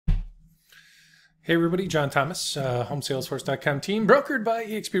Hey everybody, John Thomas, HomeSalesforce.com team, brokered by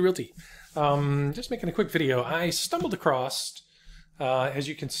eXp Realty. Just making a quick video. I stumbled across, as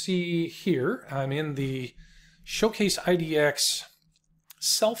you can see here, I'm in the Showcase IDX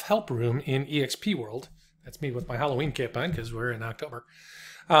self-help room in eXp World. That's me with my Halloween cape on because we're in October.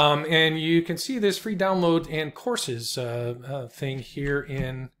 And you can see this free download and courses thing here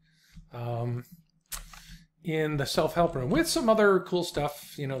in the self-help room with some other cool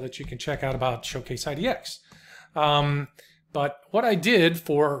stuff, that you can check out about Showcase IDX. But what I did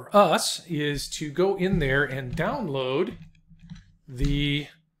for us is to go in there and download the,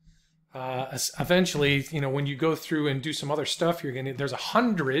 eventually, when you go through and do some other stuff, there's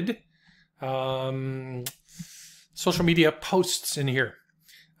 100 social media posts in here.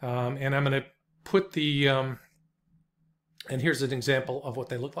 And I'm going to put the, and here's an example of what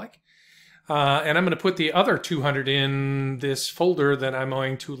they look like. And I'm going to put the other 200 in this folder that I'm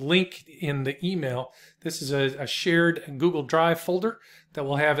going to link in the email. This is a shared Google Drive folder that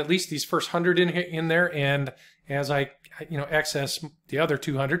will have at least these first 100 in there. And as I access the other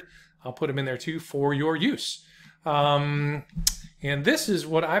 200, I'll put them in there too for your use. And this is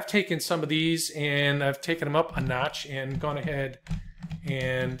what I've taken some of these and I've taken them up a notch and gone ahead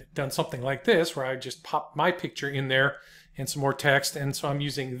and done something like this where I just popped my picture in there and some more text. And so I'm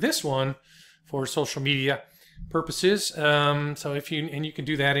using this one for social media purposes. So you can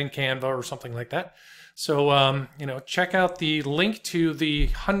do that in Canva or something like that. So, check out the link to the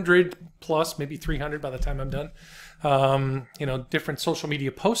 100 plus, maybe 300 by the time I'm done, different social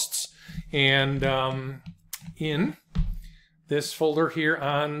media posts and in this folder here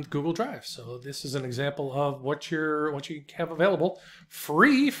on Google Drive. So this is an example of what you have available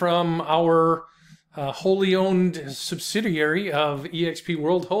free from our wholly owned subsidiary of eXp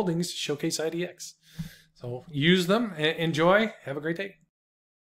World Holdings, Showcase IDX. So use them, enjoy, have a great day.